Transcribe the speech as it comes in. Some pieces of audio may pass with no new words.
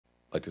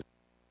Like this.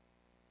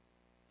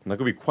 Not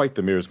gonna be quite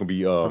the mirror. It's gonna be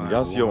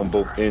Yasuo on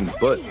both ends,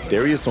 but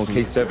Darius on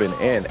K7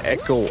 and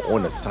Echo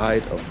on the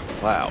side of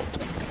Cloud.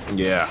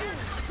 Yeah.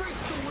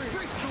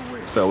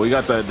 So we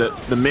got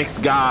the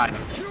mixed god,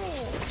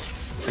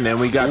 and then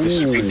we got the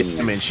straight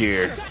damage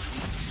here.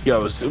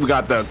 Yo, so we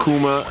got the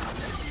Kuma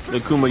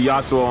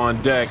Yasuo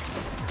on deck.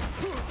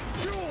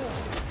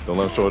 Don't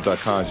let him show up that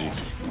kanji.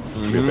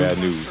 Be bad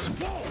news.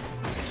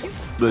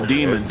 The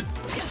demon.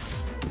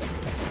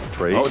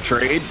 Trade. Oh,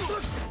 trade.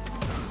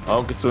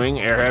 Oh, good swing.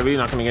 Air heavy.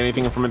 Not gonna get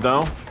anything from it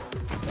though.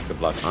 Good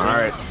block. All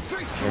right.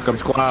 Here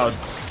comes Cloud.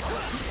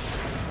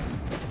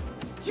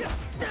 He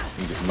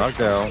gets knocked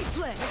down.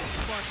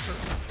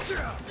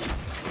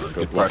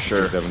 Good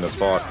pressure. K7 thus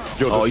far.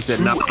 Yo, Oh, he said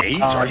not H.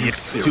 Are you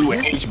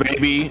serious? 2H,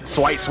 baby.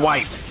 Swipe,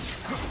 swipe.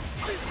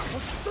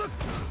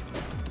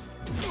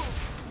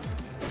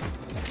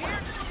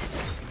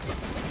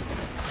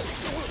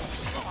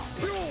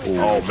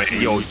 Oh man,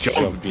 yo,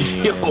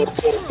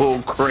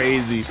 yo,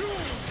 crazy.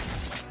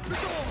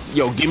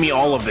 Yo, give me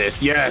all of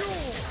this,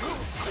 yes.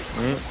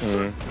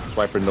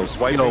 Swiper, no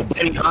swiping. Yo,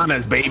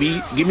 Benihana's,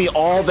 baby. Give me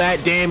all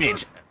that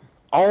damage.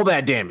 All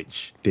that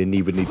damage. Didn't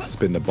even need to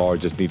spin the bar,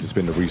 just need to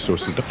spin the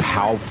resources. The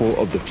powerful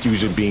of the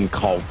fusion being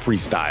called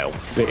freestyle.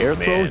 The air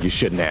throw, you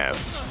shouldn't have.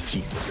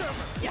 Jesus.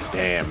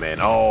 Damn, man.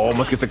 Oh,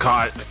 almost gets a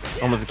caught.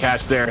 Almost a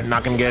catch there.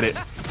 Not gonna get it.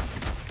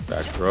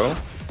 Back throw.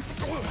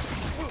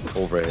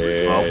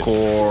 Overhead. Of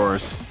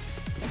course.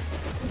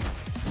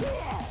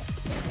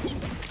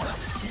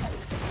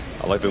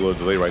 I like the little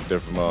delay right there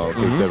from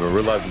K7.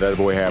 Realizing that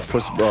boy had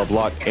push,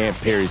 block, and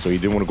parry, so he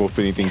didn't want to go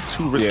for anything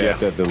too risky at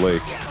that delay.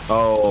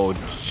 Oh,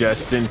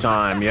 just in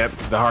time. Yep,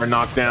 the hard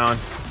knockdown,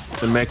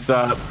 the mix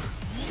up.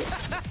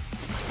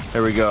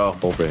 There we go.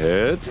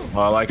 Overhead.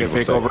 Oh, I like it.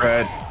 Fake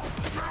overhead.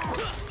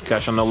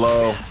 Catch on the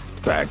low.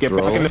 Back Get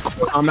throw. back in the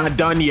corner. I'm not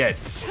done yet.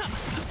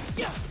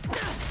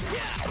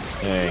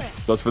 Hey,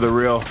 goes for the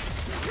real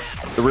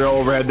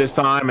overhead this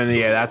time, and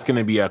yeah, that's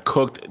gonna be a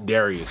cooked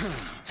Darius.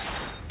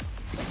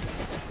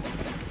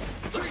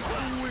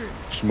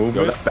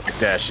 Movement. Yo, that back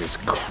dash is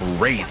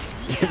crazy.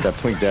 That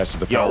plink dash to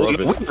the power of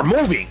it. We're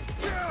moving.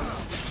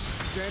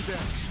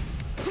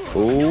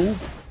 Oh,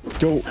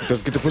 yo,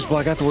 does get the push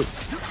block afterward,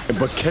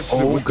 but catches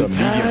it with the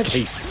medium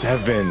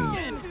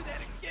K7.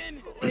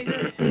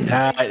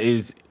 That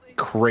is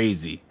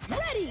crazy.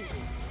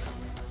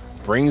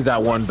 Brings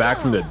that one back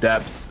from the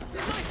depths.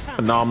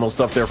 Phenomenal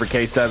stuff there for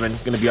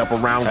K7. Gonna be up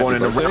around going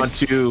into round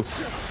 2.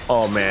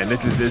 Oh man,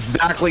 this is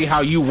exactly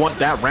how you want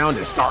that round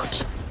to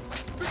start.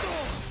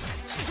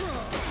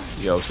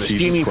 Yo,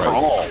 sashimi for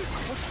all.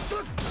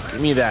 Give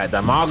me that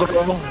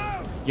maguro.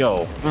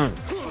 Yo.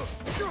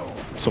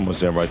 So much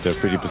jam right there.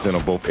 50%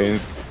 on both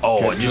ends.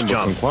 Oh, and just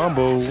jump.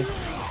 Combo.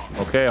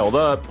 Okay, hold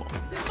up.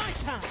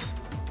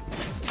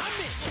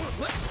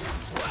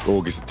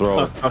 Oh, gets the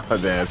throw.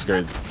 Damn, that's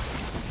great.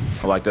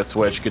 I like that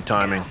switch. Good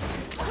timing.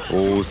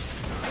 Oh.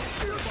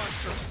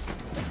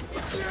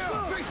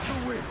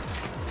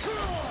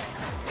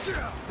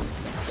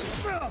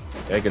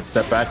 Yeah, good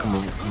step back,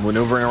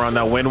 maneuvering around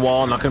that wind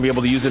wall. Not gonna be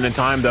able to use it in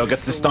time though.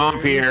 Gets the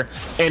stomp here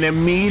and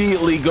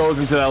immediately goes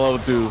into that level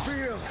 2.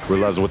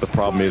 Realize what the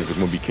problem is. It's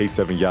gonna be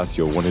K7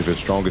 Yasuo, one of his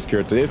strongest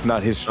characters, if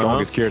not his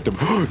strongest character.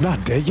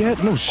 Not dead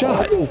yet? No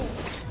shot. Oh.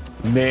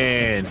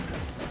 Man,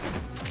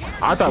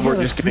 I thought we were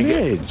just gonna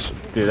get.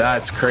 Dude,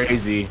 that's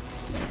crazy.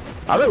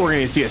 I thought we were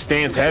gonna see a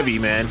stance heavy,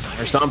 man,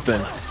 or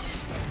something,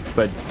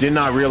 but did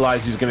not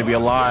realize he was gonna be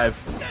alive.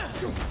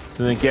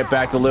 So then get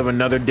back to live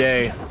another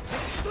day.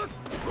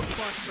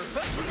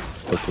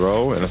 A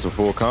throw, and that's a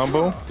full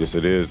combo. Yes,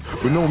 it is.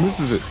 But no one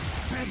misses it.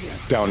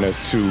 Down,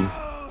 that's 2.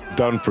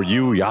 Done for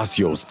you.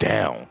 Yasuo's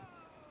down.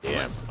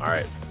 Yeah. All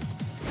right.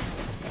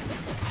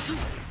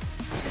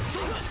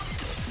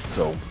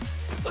 So,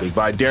 big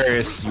bye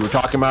Darius. You were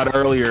talking about it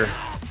earlier.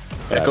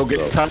 Echo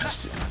getting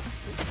touched.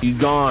 He's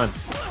gone.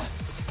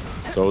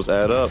 Those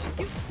add up.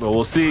 But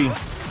we'll see.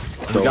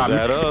 Those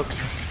add up.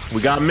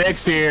 We got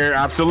mix here.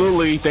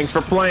 Absolutely. Thanks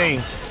for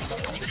playing.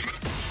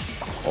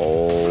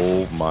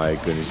 Oh my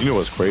goodness. You know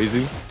what's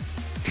crazy?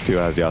 Still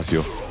has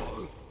Yasuo.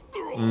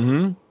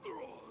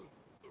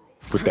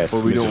 Put that.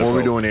 What are we doing? What are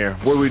we doing here?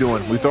 What are we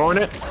doing? We throwing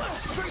it?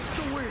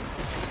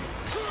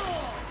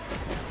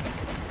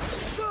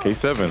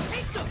 K7.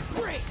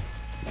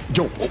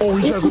 Yo, oh,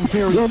 he tried to go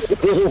parry.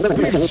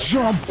 Big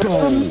jump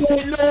though.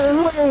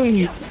 No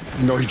way.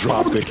 No, he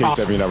dropped it.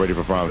 K7, you're not ready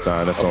for prime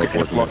time. That's so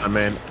unfortunate.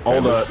 Man.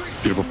 Hold up.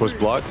 Beautiful push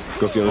block.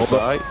 Goes to the other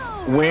side.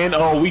 Win.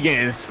 Oh, we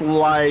getting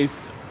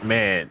sliced.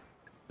 Man,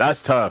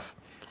 that's tough.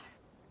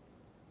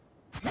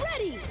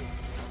 Ready.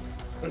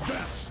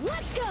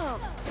 Let's go.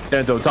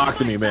 Tento, talk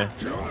to me, man.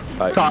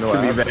 Talk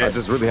to me, man. I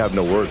just really have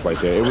no words right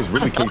there. It was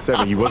really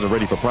K7. He wasn't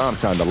ready for prime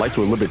time. The lights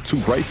were a little bit too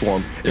bright for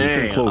him, and he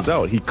couldn't close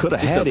out. He could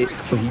have had it,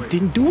 but he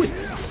didn't do it.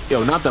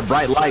 Yo, not the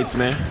bright lights,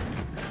 man.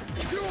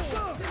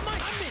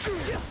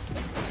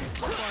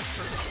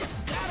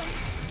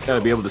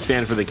 Gotta be able to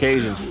stand for the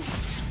occasion.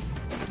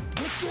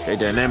 Okay,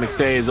 dynamic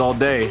saves all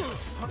day.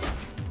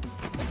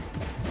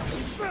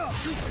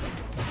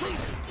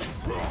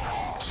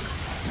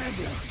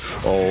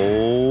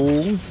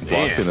 Oh,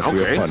 blocks in. That's okay.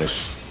 weird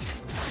punish.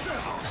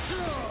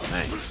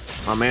 Hey,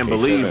 my man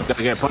believe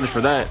gotta get punished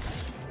for that.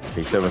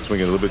 K7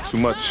 swinging a little bit too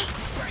much.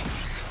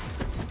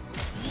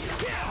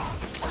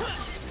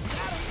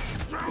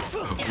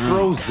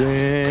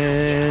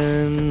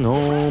 Frozen,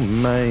 oh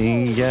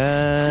my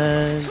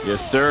god.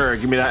 Yes, sir.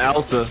 Give me that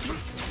Elsa.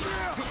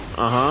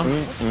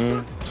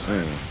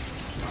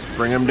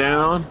 Bring him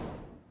down.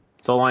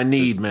 That's all I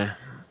need, man.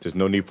 There's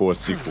no need for a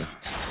sequel.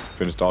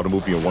 Finished all the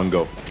movie in one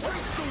go.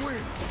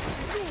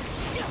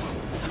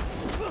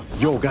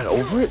 Yo, got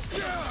over it?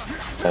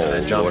 Oh,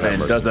 That jump in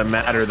doesn't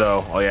matter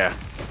though. Oh yeah.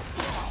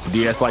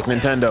 DS like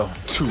Nintendo.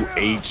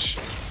 2H.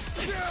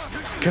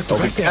 Catch the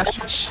right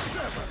catch.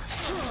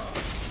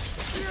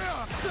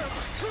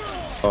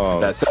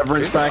 That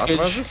severance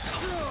package.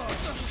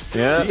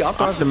 Yeah.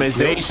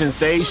 Optimization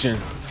station.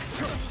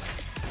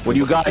 What do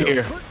you got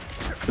here?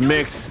 The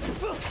mix.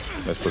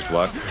 Let's push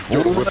block.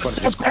 Yo, whip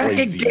back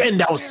again.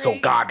 That was so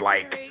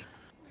godlike.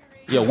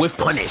 Yo, whip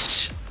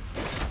punish.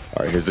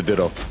 All right, here's the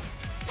ditto.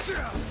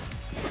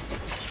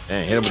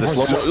 Dang, hit him with the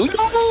slow mo.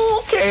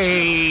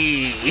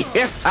 Okay.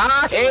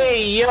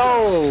 Hey,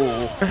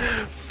 yo.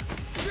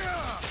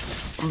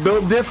 I'm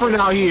built different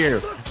out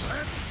here.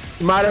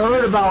 You might have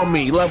heard about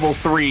me. Level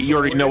 3. You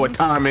already know what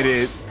time it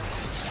is.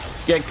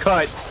 Get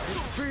cut.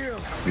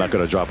 I'm not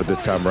gonna drop it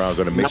this time around.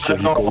 Gonna make sure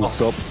he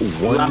goes up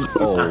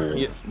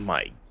 1-0.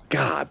 My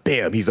God,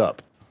 bam, he's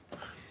up.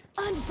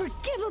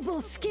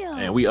 Unforgivable skill.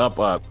 And we up.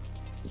 Ooh,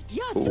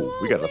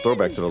 we got a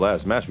throwback to the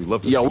last match. We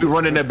love to Yo, see. we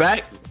running it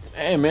back.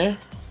 Hey, man.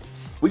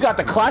 We got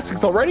the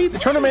classics already. The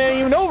tournament ain't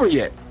even over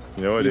yet.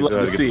 You know what? They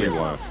tried to get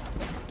rewind.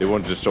 They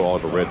wanted to just show all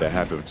the red that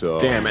happened to.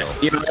 Damn it.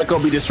 You know, that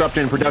gonna be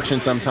disrupting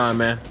production sometime,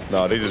 man.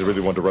 No, they just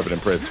really want to rub it in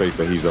Pred's face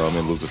that he's in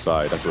loser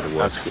side. That's what it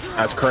was.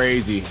 That's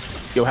crazy.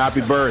 Yo,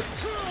 happy birth.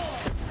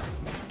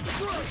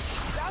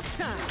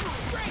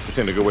 It's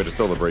in a good way to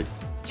celebrate.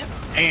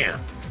 Damn.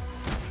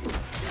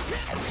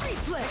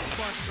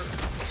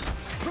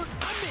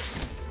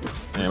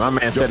 Man, my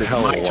man said it's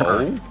my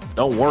turn.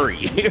 Don't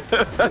worry.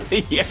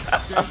 Yeah.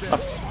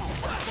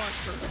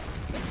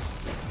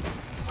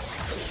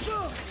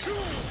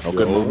 Oh,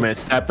 good movement.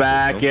 Step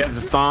back. Yeah, it's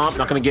a stomp.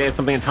 Not gonna get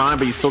something in time,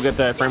 but you still get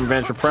that frame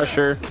advantage for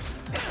pressure.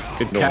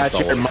 Good catch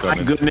here.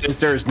 My goodness,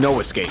 there's no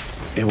escape.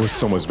 It was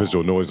so much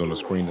visual noise on the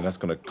screen, and that's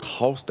gonna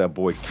cost that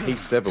boy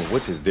K7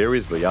 with his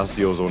Darius, but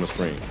Yasio's on the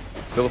screen.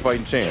 Still a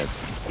fighting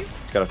chance.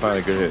 Gotta find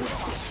a good hit.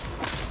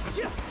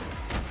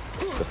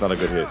 That's not a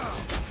good hit.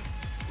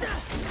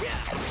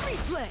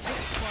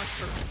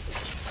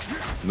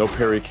 No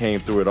parry came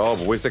through at all,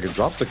 but wait a second,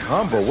 drops the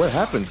combo. What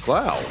happens,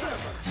 Cloud?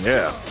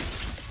 Yeah.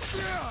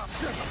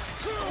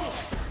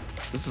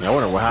 I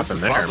wonder what happened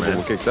there, man.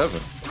 With K7.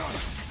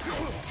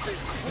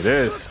 It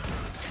is.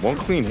 One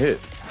clean hit.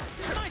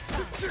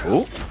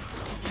 Ooh.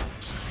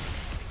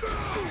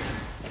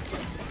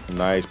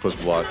 Nice push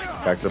block.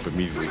 Backs up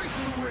immediately.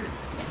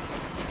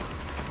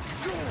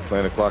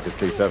 Playing the clock is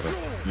K7.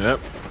 Yep.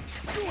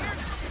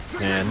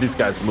 Man, these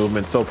guys'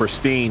 movement so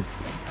pristine.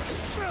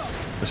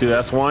 See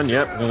that's one.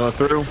 Yep, gonna go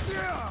through.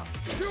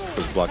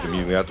 Push block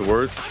immediately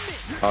afterwards.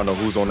 I don't know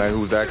who's on that,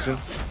 who's action.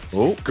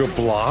 Oh, good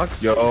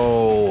blocks.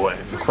 Yo,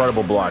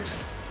 incredible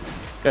blocks.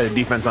 Got the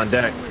defense on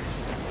deck.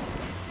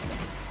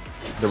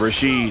 The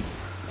Rashid.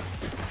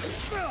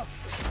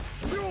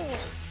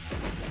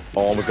 Oh,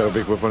 almost got a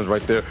big whip runners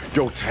right there.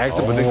 Yo, tags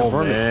him, but they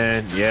confirm it.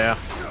 Man, yeah.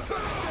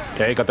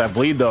 Okay, got that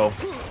bleed though.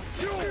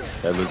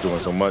 That was doing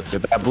so much.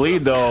 Get that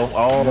bleed though.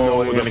 Oh, no,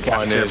 we're gonna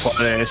punish.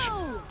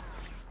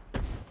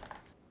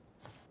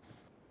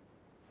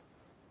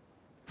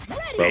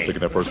 Cloud taking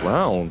that first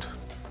round.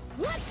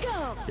 Let's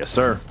go. Yes,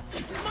 sir.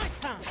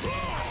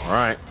 All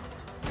right.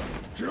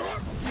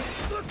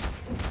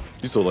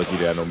 You so lucky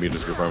they had no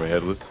meters confirming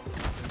headless.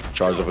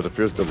 Charge up with the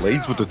fierce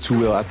delays with the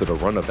 2L after the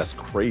run up. That's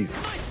crazy.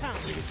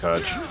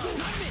 Touch.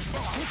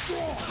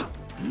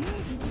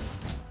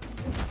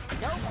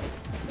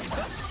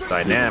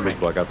 Dynamic.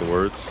 Block out the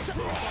words.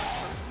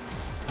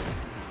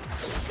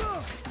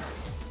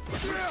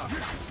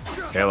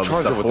 Caleb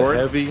Charge step with forward. the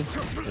heavy.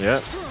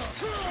 Yep.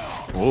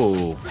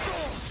 Ooh.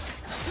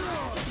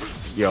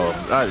 Yo,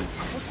 I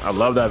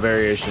love that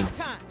variation.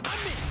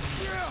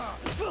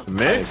 Mix?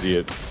 I didn't see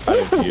it. I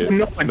didn't see it.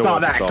 No one saw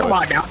that. Come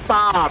on now,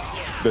 stop.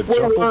 The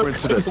jump over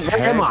into the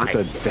tag with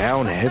the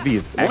down heavy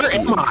is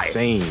actually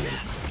insane.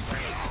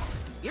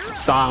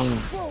 Stop.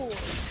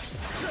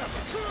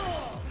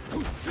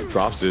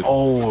 Drops it.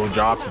 Oh,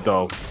 drops it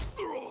though.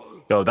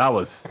 Yo, that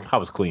was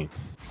clean.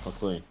 That was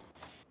clean.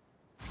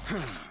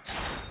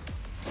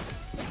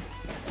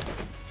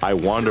 I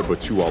wander,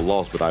 but you are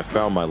lost. But I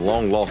found my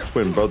long lost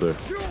twin brother,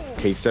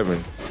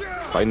 K7,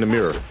 fighting the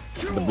mirror.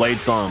 The blade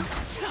song.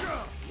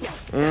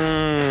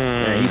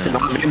 Yeah, he said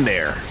I'm in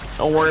there.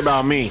 Don't worry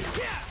about me.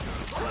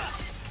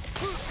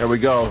 There we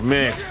go.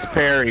 Mix,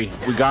 parry.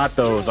 We got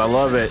those. I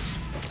love it.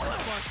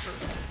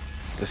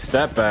 The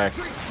step back.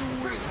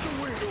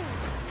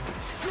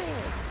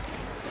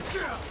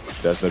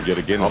 That's not yet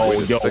again.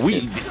 Oh, yo,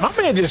 my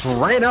man just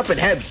ran up and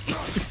heavy.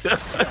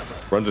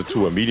 Runs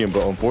into a medium,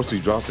 but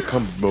unfortunately drops the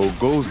combo.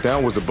 Goes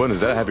down with a button. Is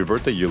that a happy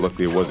birthday? You're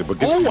lucky it wasn't. But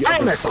gets Oh, the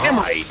I'm other a side.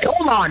 semi.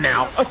 Hold on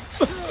now.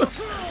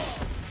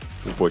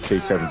 This boy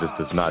K7 just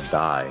does not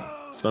die.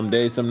 Some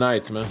days, some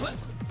nights, man.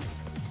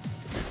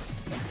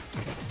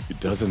 He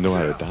doesn't know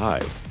how to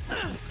die.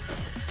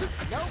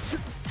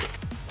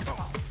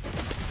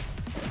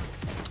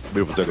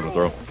 Beautiful second to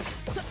throw.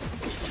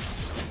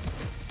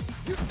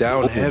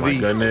 Down heavy. My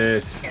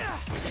goodness.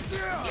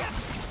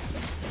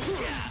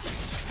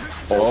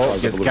 Oh,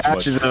 Gets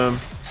catches him.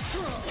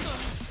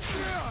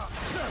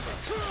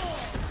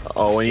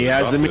 Oh, and he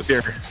has the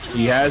meter.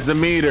 He has the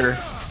meter.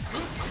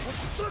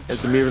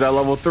 It's the meter that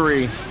level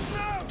 3.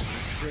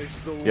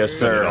 Yes,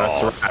 sir.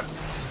 That's right.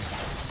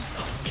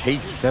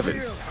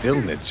 K7 still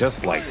in it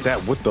just like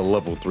that with the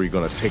level 3.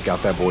 Gonna take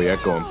out that boy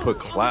Echo and put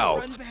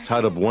Cloud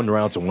tied up 1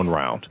 round to 1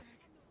 round.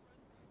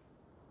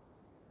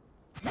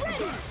 All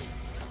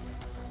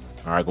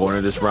right, going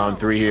into this round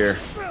 3 here.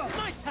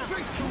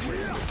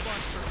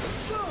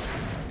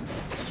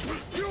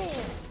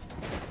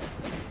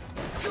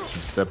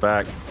 Step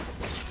back.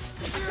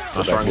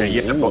 I'm trying to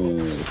get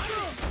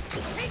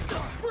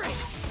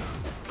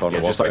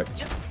just like,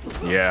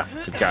 yeah,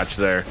 good catch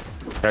there.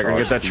 I can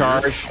get that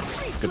charge.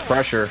 Good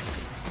pressure.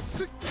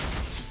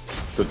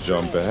 The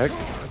jump back.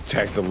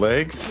 Attacks the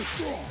legs.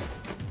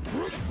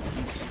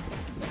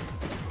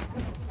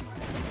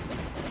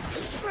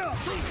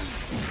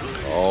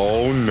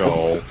 Oh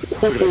no.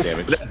 Look at that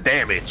damage. That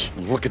damage.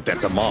 Look at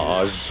that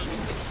damage.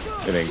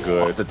 It ain't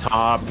good. Off the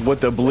top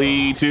with the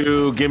bleed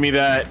too. Give me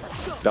that.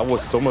 That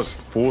was so much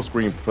full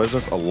screen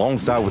presence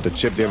alongside with the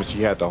chip damage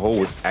she had to hold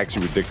was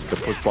actually ridiculous. The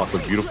push block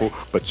was beautiful,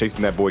 but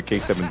chasing that boy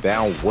K7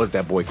 down was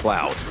that boy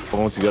Cloud.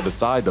 Going to the other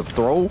side, the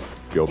throw.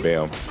 Yo,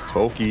 bam.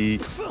 Pokey.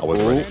 I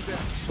wasn't ready.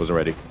 Wasn't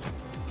ready.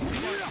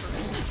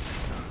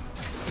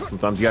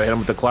 Sometimes you gotta hit him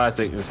with the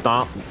classic and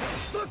stomp.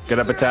 Get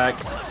up attack.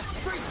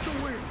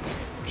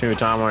 Change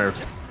time where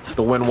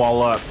the wind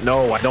wall up.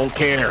 No, I don't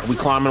care. We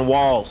climbing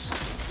walls.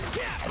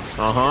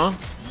 Uh-huh.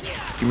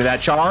 Give me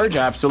that charge.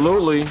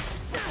 Absolutely.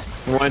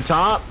 One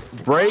top,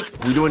 break.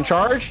 We doing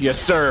charge? Yes,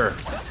 sir.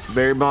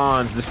 Barry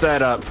Bonds, the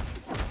setup.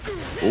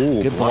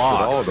 Ooh, good blocks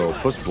blocks. it all though.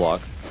 Push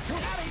block.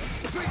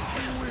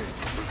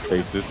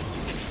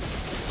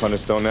 Stasis.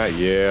 Punished on that.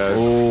 Yeah.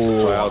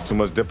 Ooh. Cloud, too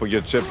much dip on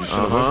your chip. You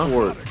should have went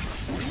for it.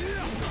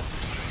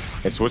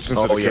 And switching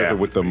to the character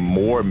with the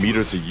more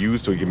meter to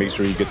use so he can make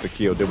sure he gets the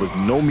kill. There was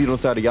no meter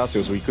inside of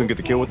Yasuo, so he couldn't get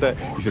the kill with that.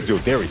 He says, yo,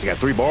 Darius, he got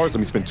 3 bars. Let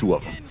me spend 2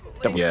 of them.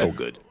 That was so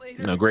good.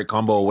 No, great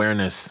combo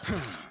awareness.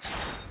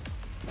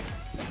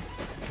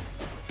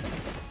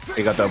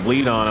 They got that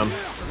bleed on him.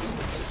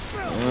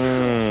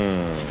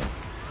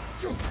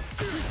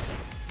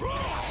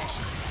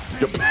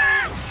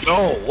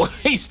 No,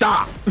 he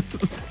stopped.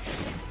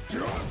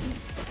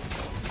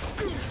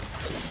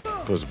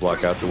 Push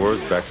block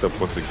afterwards, backs up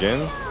once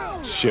again.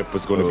 Chip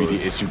was going to be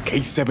the issue.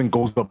 K7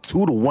 goes up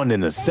 2-1 in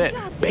the set.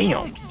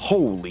 Bam!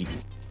 Holy.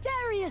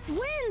 Darius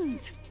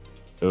wins.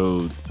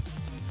 Dude.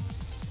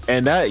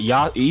 And that,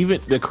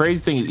 even the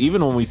crazy thing is,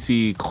 even when we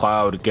see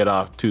Cloud get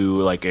off to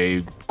like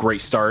a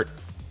great start,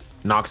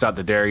 knocks out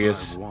the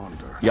Darius,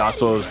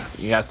 Yasuo's,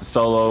 he has to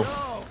solo.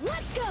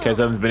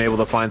 K7's been able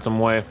to find some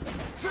way.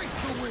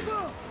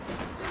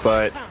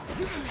 But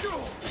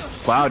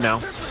Cloud now,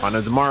 on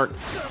the mark.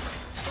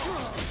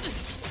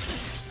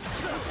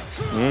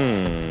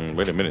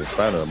 Wait a minute.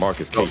 Spider the mark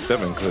is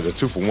K7 because the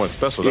 2-for-1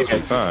 special. That's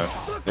his time.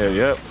 Yeah,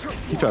 yep.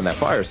 He found that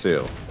fire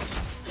sale.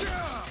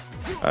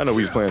 I know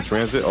he was playing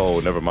transit. Oh,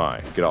 never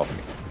mind. Get off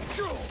me.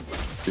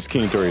 It's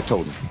King Theory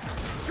Totem.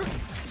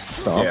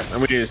 Stop. Yeah,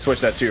 and we need to switch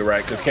that too,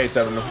 right? Because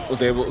K7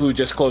 was able, who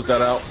just closed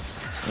that out.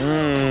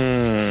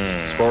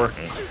 Score.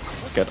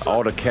 Got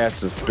all the cash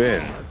to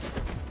spend.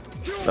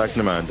 Back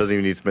to mine. Doesn't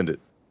even need to spend it.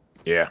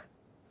 Yeah.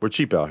 We're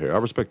cheap out here. I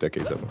respect that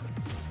K7.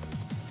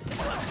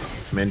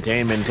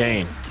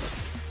 Maintain.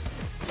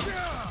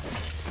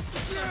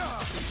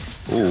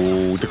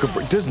 Ooh,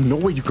 there's no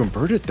way you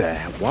converted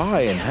that.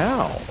 Why and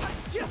how?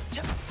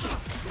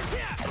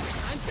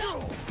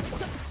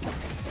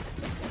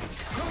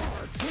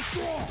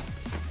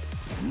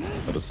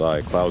 Other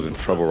side, Cloud's in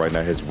trouble right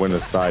now. His winner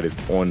side is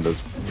on the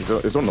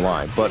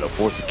line, but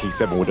unfortunately,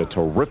 K7 with a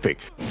terrific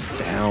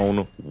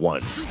down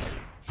 1.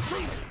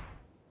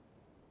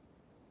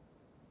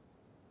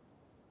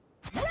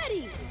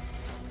 Ready.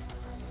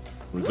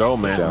 We go,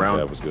 man. Down,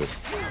 that was good.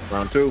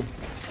 Round 2.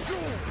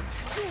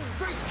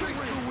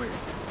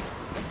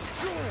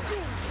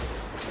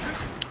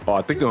 Oh,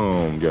 I think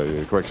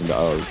yeah, correction.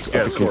 I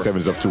think K7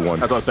 is up 2-1.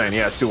 That's what I'm saying.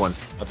 Yeah, it's 2-1.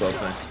 That's what I'm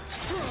saying.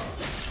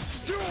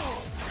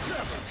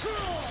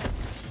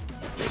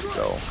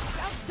 So,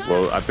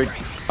 well, I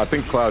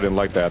think Cloud didn't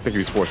like that. I think he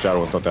was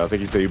foreshadowing something. I think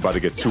he said he was about to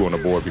get 2 on the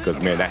board because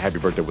man, that happy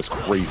birthday was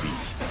crazy.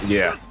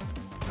 Yeah.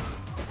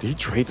 Did he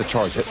trade the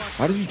charge?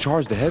 Why did you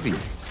charge the heavy?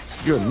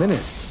 You're a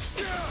menace.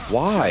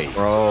 Why,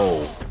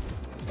 bro?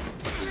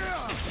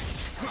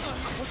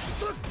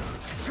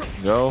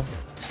 No.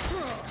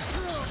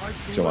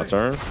 It's my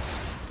turn.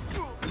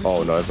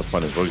 Oh no, that's a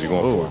punish. What was he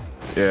going for?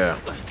 Yeah.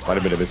 Might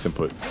have been a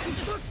misinput.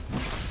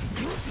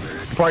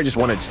 probably just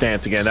wanted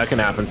stance again. That can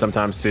happen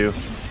sometimes too.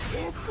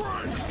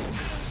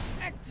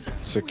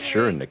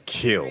 Securing the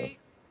kill.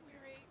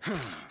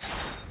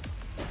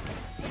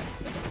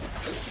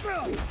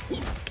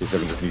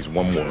 K7 just needs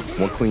one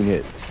clean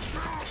hit.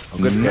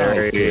 Good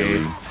Nice parry.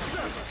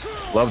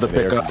 Love the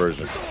air pickup.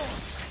 conversion.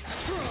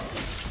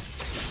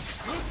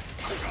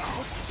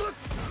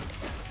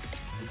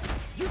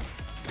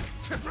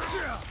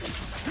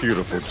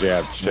 Beautiful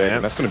jab check. Yep.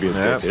 And that's going to be a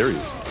Yep.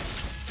 Darius.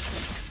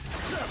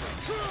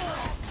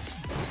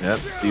 Yep.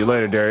 See you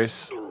later,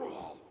 Darius.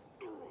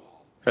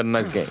 Had a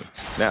nice game.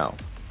 Now,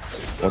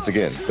 once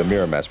again, the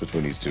mirror match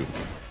between these two.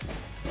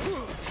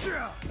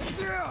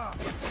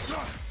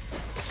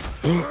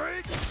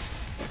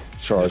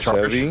 Charge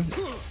heavy.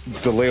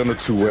 Delay on the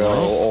 2L.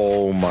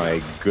 Oh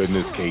my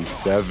goodness,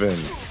 K7.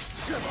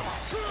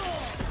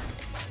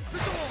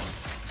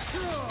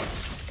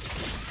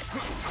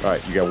 All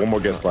right, you got one more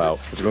guess, Cloud.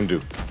 What you gonna do?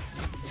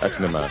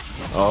 Actually, never mind.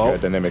 Oh. You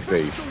got dynamic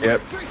save.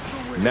 Yep.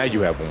 Now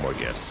you have one more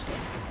guess.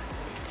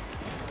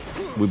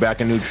 We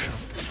back in neutral.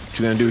 What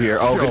you gonna do here?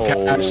 Oh, good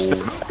catch.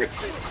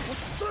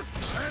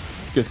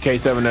 Gives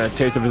K7 a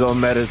taste of his own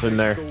medicine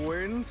there.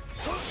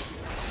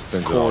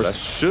 Spins it all. That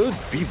should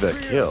be the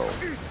kill.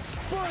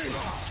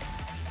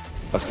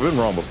 I've been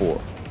wrong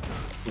before.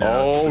 No,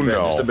 Oh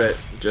no. Just a bit.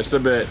 Just a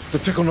bit. The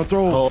tick on the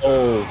throw.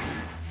 Oh.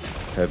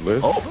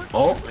 Headless.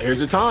 Oh, here's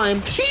the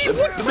time.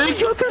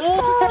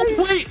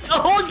 Oh, wait.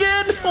 Oh,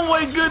 again. Oh,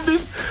 my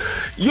goodness.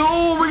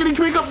 Yo, we're going to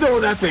pick up there.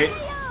 That's it.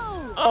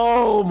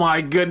 Oh,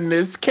 my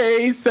goodness.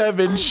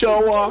 K7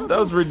 show off. That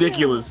was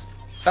ridiculous.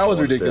 That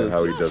was ridiculous.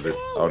 How he does it.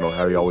 I don't know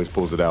how he always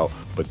pulls it out,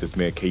 but this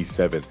man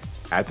K7,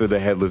 after the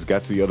headless,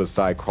 got to the other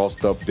side,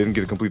 crossed up, didn't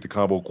get to complete the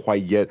combo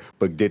quite yet,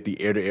 but did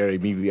the air-to-air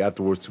immediately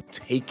afterwards to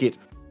take it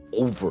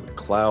over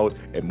Cloud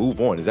and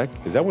move on. Is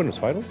that winners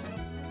finals?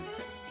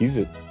 He's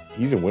in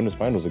winners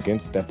finals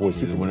against that boy.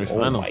 Super. Winners oh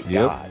finals. My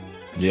God.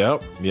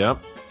 Yep.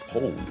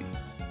 Holy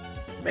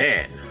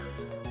Man.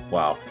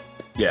 Wow.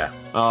 Yeah.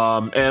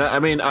 And I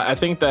mean, I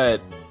think that,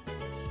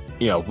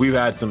 you know, we've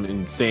had some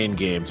insane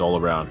games all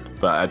around,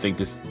 but I think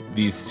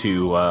these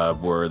two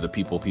were the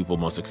people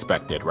most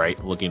expected,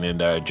 right? Looking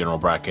into general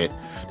bracket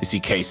to see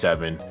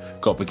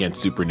K7 go up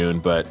against Super Noon,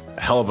 but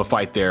a hell of a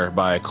fight there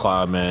by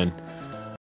Cloud, man.